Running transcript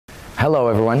Hello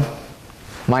everyone,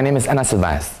 my name is Actor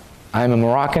Elbaz. I am a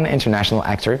Moroccan international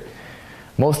actor,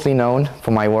 mostly known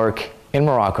for my work in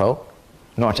Morocco,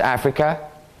 North Africa,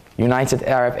 United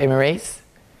Arab Emirates,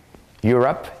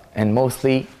 Europe, and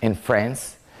mostly in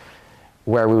France,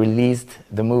 where we released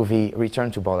the movie Return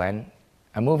to Boulogne,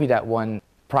 a movie that won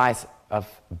prize of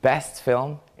Best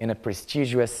Film in a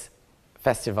prestigious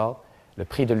festival, the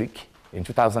Prix de Luc, in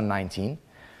 2019.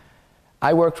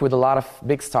 I worked with a lot of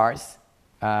big stars,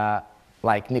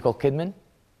 like Nicole Kidman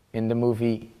in the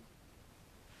movie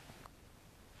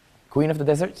Queen of the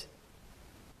Desert,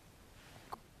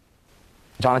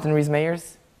 Jonathan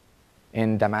Rhys-Meyers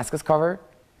in Damascus Cover,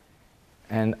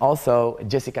 and also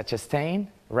Jessica Chastain,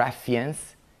 Ralph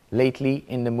Fiennes, lately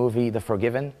in the movie The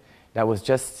Forgiven, that was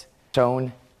just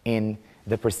shown in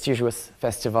the prestigious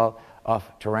festival of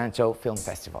Toronto Film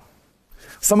Festival.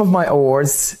 Some of my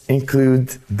awards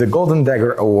include the Golden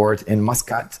Dagger Award in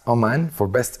Muscat, Oman for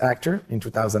Best Actor in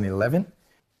 2011,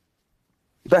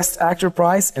 Best Actor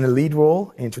Prize in a Lead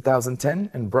Role in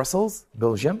 2010 in Brussels,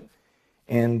 Belgium,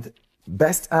 and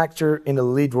Best Actor in a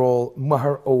Lead Role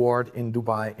Maher Award in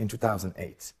Dubai in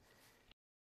 2008.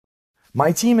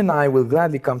 My team and I will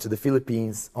gladly come to the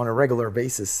Philippines on a regular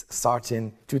basis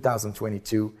starting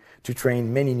 2022 to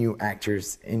train many new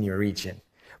actors in your region,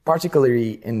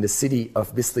 particularly in the city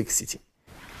of Bislig City.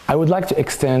 I would like to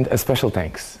extend a special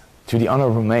thanks to the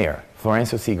Honorable Mayor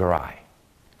Florencio C. Garay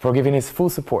for giving his full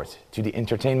support to the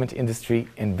entertainment industry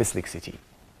in Bislig City.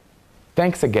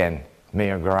 Thanks again,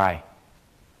 Mayor Garay.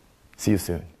 See you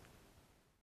soon.